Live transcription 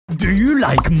Do you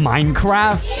like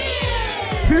Minecraft?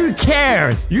 Who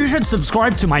cares? You should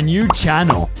subscribe to my new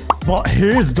channel. But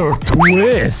here's the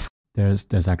twist.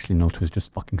 There's actually no twist,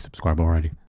 just fucking subscribe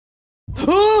already.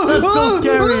 Oh, that's so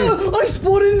scary! I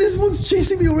spawned in. This one's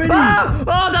chasing me already.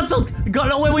 Oh, that's so.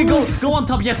 Wait, go on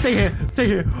top. Yeah, stay here.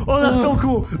 Oh, that's so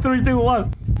cool. 3, 2,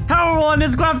 1. Hello everyone,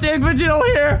 it's CraftingVegeto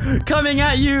here, coming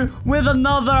at you with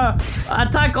another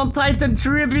Attack on Titan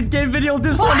tribute game video.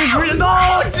 This one is really.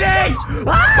 No, Jake!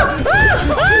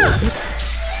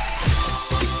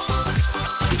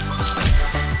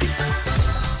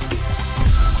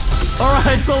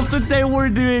 Alright, so today we're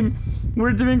doing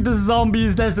the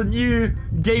zombies. There's a new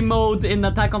game mode in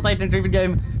Attack on Titan tribute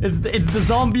game. It's the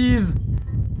zombies.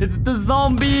 It's the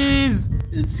zombies.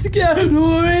 It's scary.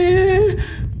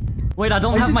 Wait, I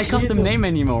don't have my custom name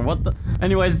anymore. What the?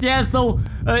 Anyways, yeah, so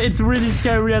it's really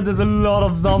scary and there's a lot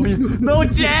of zombies. No,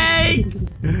 Jake!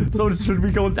 So should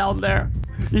we go down there?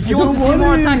 If you want to see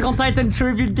more Attack on Titan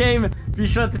tribute game, be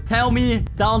sure to tell me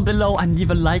down below and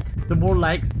leave a like. The more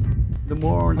likes, the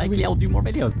more likely I'll do more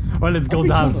videos. Alright, let's go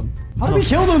down. How do we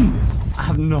kill them? I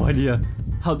have no idea.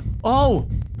 How? Oh,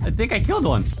 I think I killed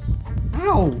one.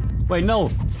 How? Wait, no.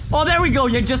 Oh, there we go.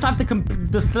 You just have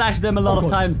to slash them a lot of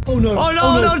times. Oh no. Oh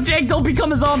no, Jake, don't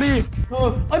become a zombie.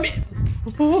 I mean.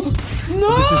 No.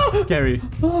 This is scary.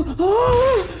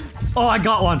 Oh, I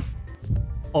got one.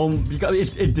 Oh,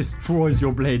 because it destroys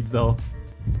your blades though.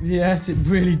 Yes, it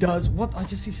really does. What? I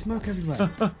just see smoke everywhere.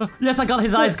 Yes, I got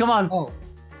his eyes. Come on. Oh.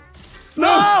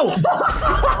 No!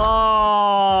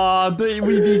 Oh, we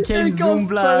became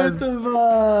Zoomblas. Both of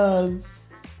us.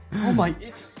 Oh my,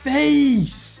 its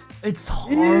face. It's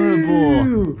horrible.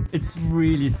 Ew. It's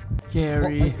really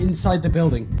scary. What, like inside the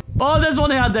building. Oh, there's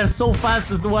one here. They're so fast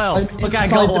as well. Okay, I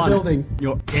got one. Building.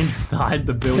 You're inside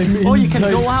the building. Oh, you can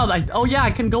go out. Oh yeah,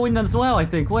 I can go in as well, I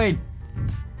think. Wait.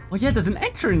 Oh yeah, there's an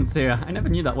entrance here. I never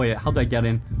knew that. Wait, how do I get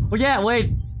in? Oh yeah,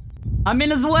 wait. I'm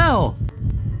in as well.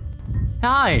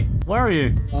 Hi, where are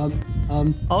you? Oh,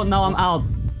 now I'm out.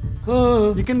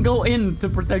 You can go in to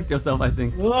protect yourself, I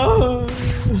think.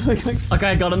 Okay,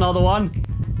 I got another one.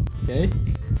 Okay.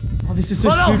 Oh, this is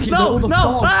so spooky. No! Where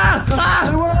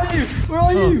are you? Where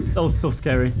are you? That was so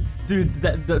scary. Dude,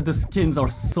 the skins are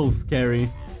so scary.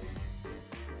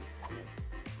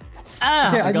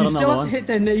 Okay, I got you still have one. to hit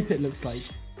their nape, it looks like.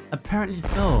 Apparently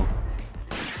so.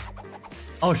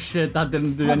 Oh shit, that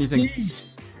didn't do anything.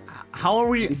 How are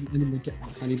we? I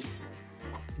need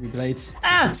blades.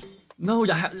 No,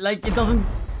 like it doesn't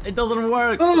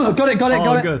work. Oh, got it.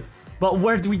 Good. But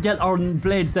where do we get our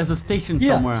blades? There's a station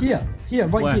somewhere. Here,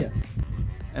 right here.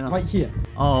 Right here.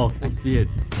 Oh, I see it.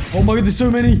 Oh my god, there's so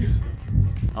many.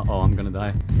 Uh-oh, I'm gonna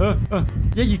die.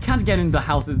 Yeah, you can't get in the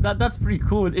houses. That's pretty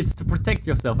cool. It's to protect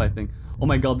yourself, I think. Oh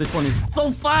my god, this one is so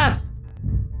fast.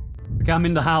 Okay, I'm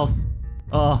in the house.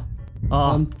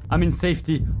 I'm in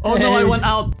safety. Oh no, I went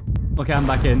out. Okay, I'm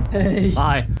back in. Hey.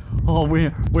 Hi. Oh,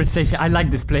 we're safe. I like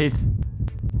this place.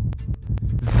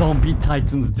 Zombie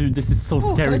Titans, dude. This is so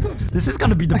scary. This is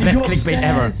gonna be the best clickbait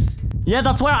ever. Yeah,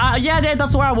 that's where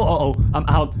that's where I will. I'm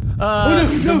out.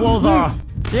 The walls are.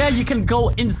 Yeah, you can go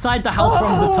inside the house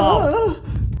from the top.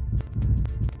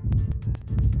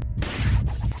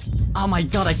 Oh my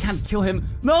god, I can't kill him.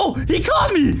 No, he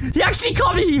caught me. He actually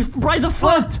caught me. He by the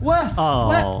foot. Where?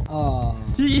 Oh. Oh.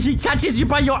 He catches you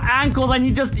by your ankles and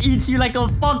he just eats you like a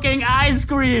fucking ice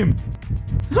cream.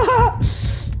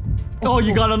 Oh,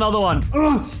 you got another one.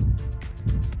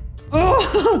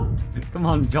 Come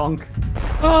on, junk.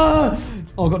 Oh,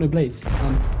 I got no blades.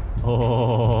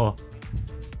 Oh.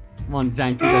 Come on,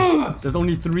 Janky. There's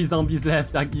only 3 zombies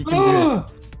left. You can do it.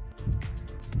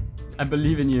 I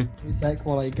believe in you. Wait a sec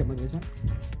while I get my blades back.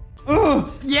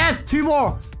 Yes, 2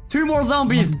 more. 2 more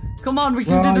zombies. Come on, we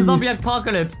can do the zombie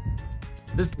apocalypse.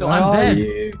 I'm dead.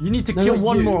 You need to kill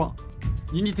one more.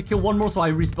 You need to kill one more so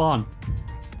I respawn.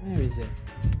 Where is it?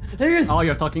 There he is. Oh,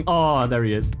 you're talking. Oh, there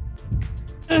he is.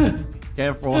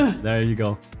 Careful. There you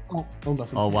go. Oh,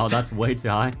 wow, that's way too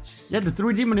high. Yeah, the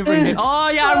 3D maneuvering hit. Oh,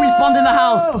 yeah, I respawned in the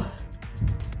house.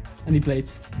 I need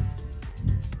blades.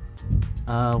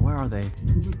 Where are they?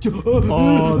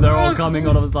 Oh, they're all coming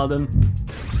all of a sudden.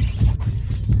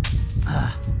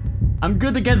 I'm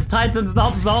good against Titans,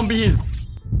 not zombies.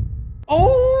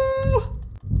 Oh,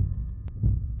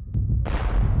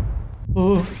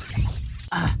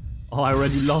 I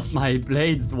already lost my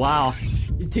blades. Wow.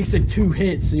 It takes like 2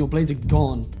 hits and your blades are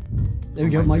gone. There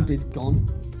we go, my blade's gone.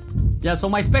 Yeah, so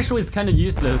my special is kind of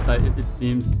useless, it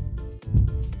seems.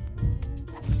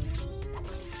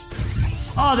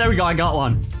 Oh, there we go, I got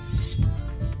one.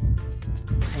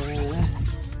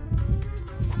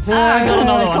 I got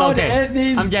another one. can't Okay. hit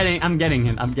these. I'm getting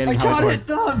it. I'm getting I how it can't works. hit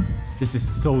them. This is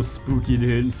so spooky,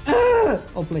 dude.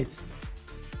 Oh, blades.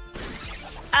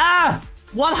 Ah!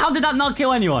 What? How did that not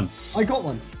kill anyone? I got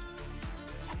one.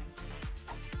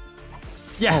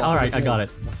 Yeah, Oh, alright, I got it.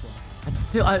 That's why. It's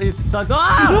still, it sucks.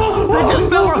 Ah! They just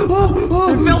fell from,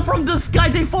 they fell from the sky.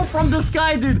 They fall from the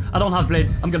sky, dude. I don't have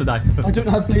blades. I'm gonna die. I don't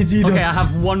have blades either. Okay, I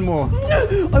have one more.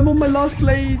 I'm on my last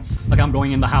blades. Okay, I'm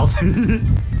going in the house.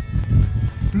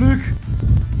 Look,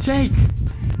 Jake,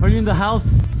 are you in the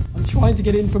house? I'm trying to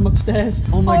get in from upstairs.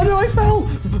 Oh my God. No, I fell.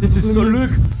 This is so,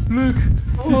 look.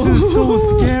 This is so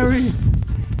scary.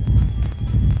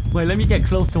 Wait, let me get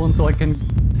close to one so I can,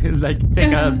 like,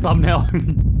 take a thumbnail.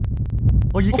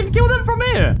 Oh, you can kill them from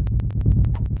here.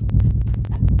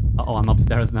 Uh-oh, I'm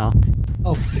upstairs now.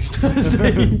 Oh.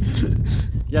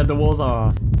 Yeah, the walls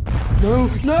are... No.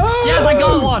 Yes, I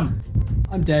got one.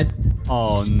 I'm dead.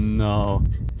 Oh, no.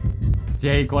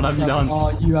 Jake, what have you done?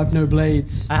 Oh, you have no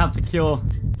blades. I have to kill...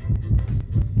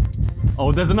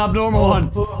 Oh, there's an abnormal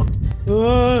one.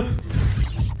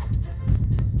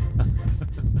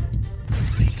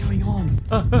 What's going on?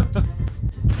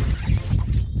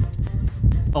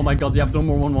 Oh my god, the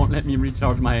abnormal one won't let me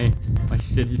recharge my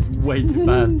shit. He's way too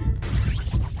fast.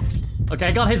 Okay,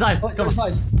 I got his eyes. Oh, Come on.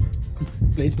 eyes.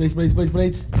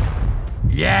 Blades.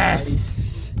 Yes!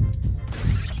 Nice.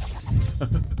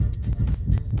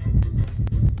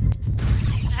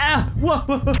 Ah! Whoa!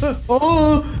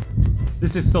 Oh!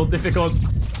 This is so difficult.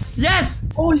 Yes!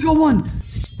 Oh, you got one!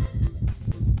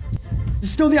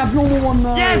 There's still the abnormal one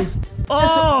though. Yes!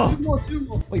 Oh! Two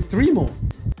more. Wait, three more.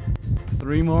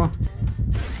 3 more.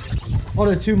 Oh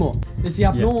no, 2 more. There's the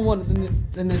abnormal one,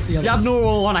 then there's the other. The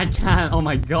abnormal one, I can't. Oh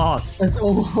my god. That's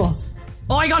all.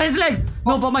 Oh, I got his legs!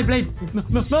 No, but my blades. No!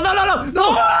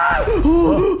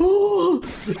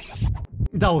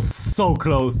 That was so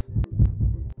close.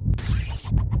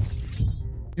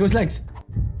 Yours legs.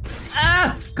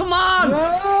 Ah! Come on!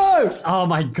 No! Oh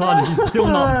my god, he's still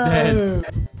not dead.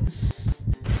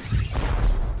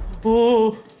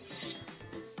 Oh.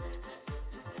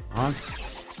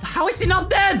 How is he not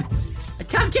dead? I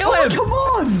can't kill him! Come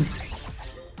on!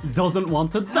 He doesn't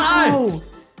want to die! How?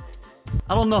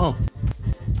 I don't know.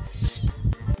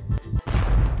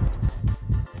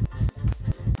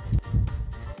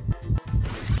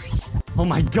 Oh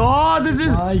my god, this is...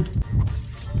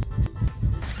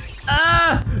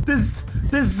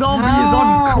 This zombie is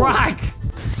on crack!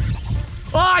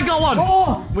 Oh, I got one!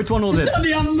 Oh! Which one was it? It's not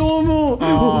the abnormal!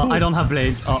 Oh, I don't have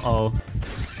blades. Uh-oh.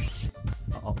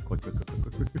 Uh-oh, quick.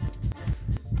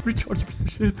 Recharge, piece of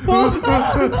shit.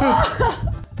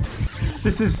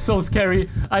 This is so scary.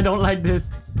 I don't like this.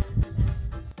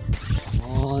 Come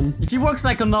on. If he works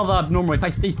like another abnormal, if I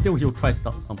stay still, he'll try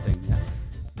stuff something. Yeah.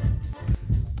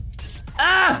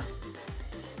 Ah!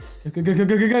 Go. How did he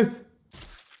kill me?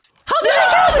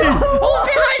 I was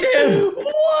behind him!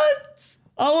 What?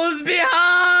 I was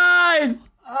behind!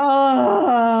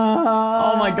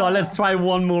 Oh my god, let's try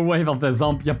one more wave of the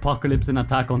zombie apocalypse in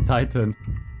Attack on Titan.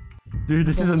 Dude,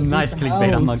 this is a nice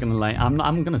clickbait, I'm not gonna lie.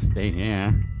 I'm gonna stay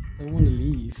here. I want to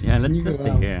leave. Yeah, let's just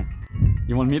stay here.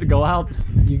 You want me to go out?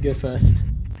 You go first.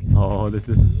 Oh, this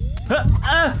is...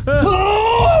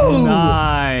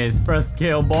 Nice! First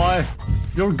kill, boy.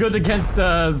 You're good against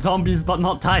zombies, but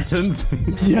not titans.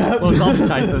 Yeah. Well, zombie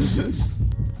titans.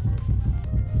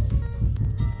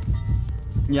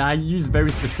 Yeah, I use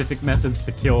very specific methods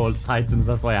to kill titans,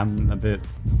 that's why I'm a bit...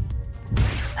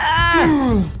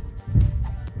 Ah!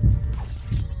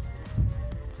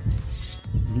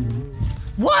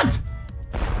 What?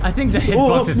 I think the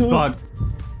hitbox is fucked.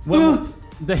 Well,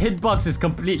 the hitbox is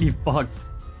completely fucked.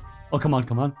 Oh, come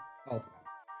on. Oh.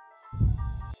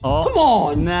 Oh. Come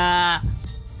on! Nah.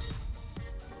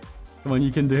 Come on,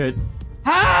 you can do it.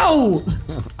 How?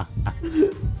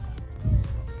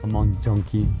 Come on,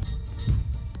 junkie.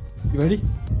 You ready?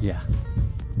 Yeah.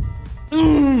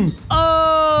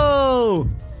 Oh!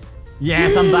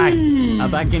 Yes, I'm back. I'm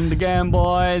back in the game,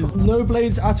 boys. No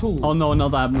blades at all. Oh no,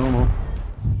 another abnormal.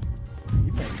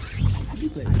 You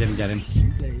blades. I didn't get him.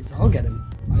 Blades. I'll get him.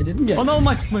 I didn't get him. Oh no,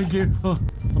 my gear. Oh,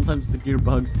 sometimes the gear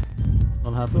bugs.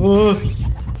 What happened?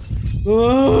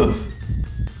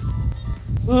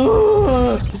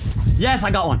 Yes, I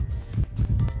got one.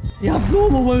 The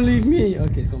abnormal won't leave me.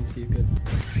 Okay, it's gone for you. Good.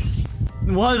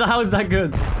 What? How is that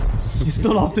good? You're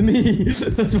still after me.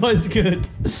 That's why it's good.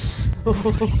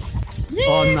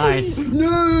 Oh, nice.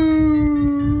 No.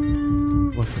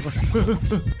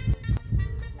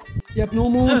 The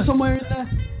abnormal is somewhere in there.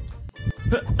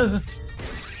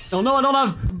 Oh no, I don't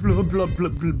have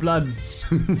bloods.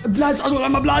 Bloods. I don't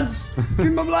have my bloods. Give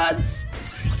me my bloods.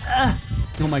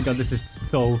 Oh my god, this is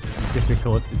so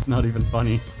difficult. It's not even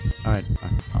funny. Alright.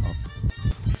 Uh-oh.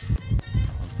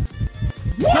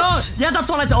 What? No! Yeah, that's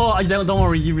what I don't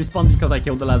worry, you respawned because I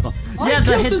killed the last one. Yeah, I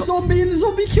killed the zombie and the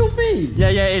zombie killed me! Yeah,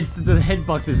 it's the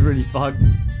hitbox is really fucked.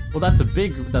 Well, that's a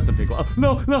big one.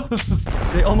 Oh, no!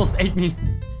 They almost ate me.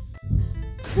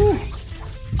 Whew.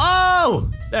 Oh!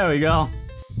 There we go.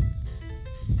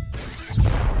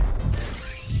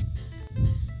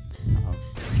 Uh-oh.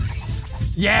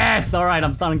 Yes! Alright,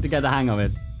 I'm starting to get the hang of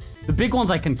it. The big ones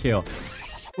I can kill.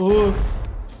 Oh,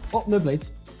 no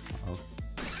blades.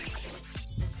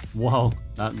 Wow,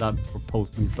 that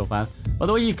proposed me so fast. By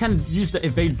the way, you can use the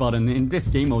evade button. In this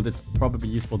game mode, it's probably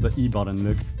used for the E button,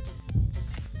 look.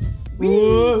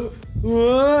 Whoa.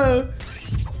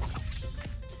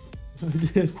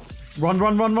 Run.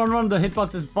 The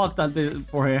hitbox is fucked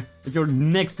for here. If you're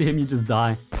next to him, you just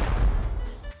die.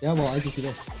 Yeah, well, I just do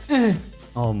this.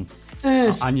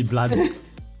 I need blood.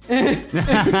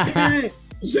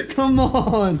 Come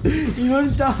on. You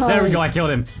won't die. There we go, I killed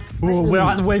him. Ooh, we're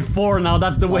on wave 4 now.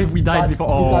 That's the wave we died before.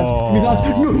 Oh.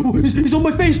 No, he's on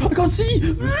my face. I can't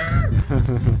see.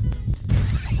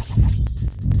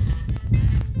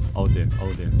 Oh dear.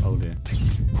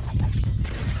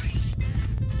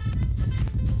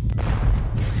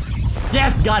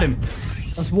 Yes, got him.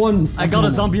 That's one. I got a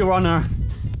zombie runner.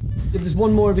 Yeah, there's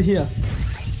one more over here.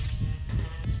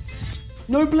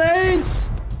 No blades.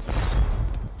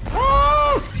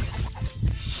 Ah!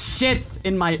 Shit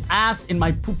in my ass, in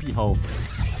my poopy hole.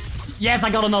 Yes,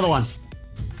 I got another one.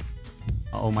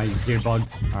 Uh oh, my gear bugged.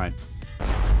 Alright.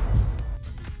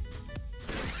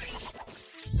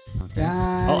 Okay.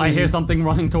 Oh, I hear something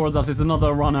running towards us. It's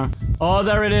another runner. Oh,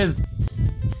 there it is.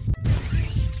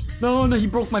 No, he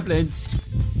broke my blades.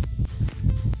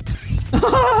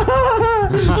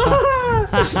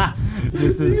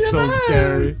 This is so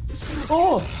scary.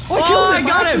 Oh, I killed him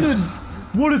by accident.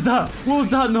 What is that? What was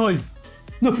that noise?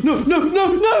 No.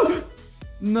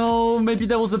 No, maybe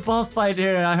there was a boss fight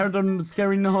here. I heard a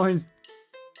scary noise.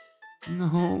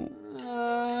 No.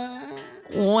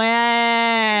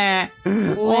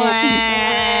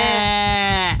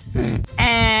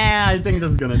 I think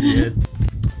that's gonna be it.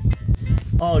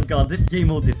 Oh god, this game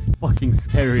mode is fucking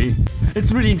scary.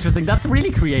 It's really interesting. That's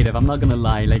really creative, I'm not gonna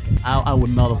lie. Like, I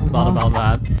would not have thought about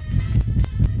that.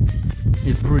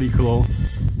 It's pretty cool.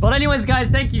 But anyways, guys,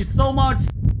 thank you so much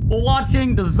for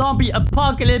watching the zombie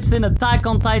apocalypse in Attack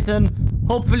on Titan.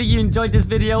 Hopefully you enjoyed this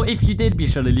video. If you did, be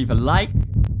sure to leave a like,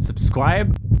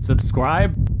 subscribe. And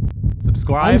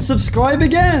subscribe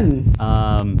again.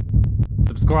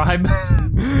 Subscribe.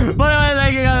 But anyway,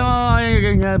 thank you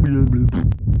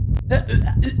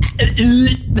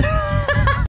guys.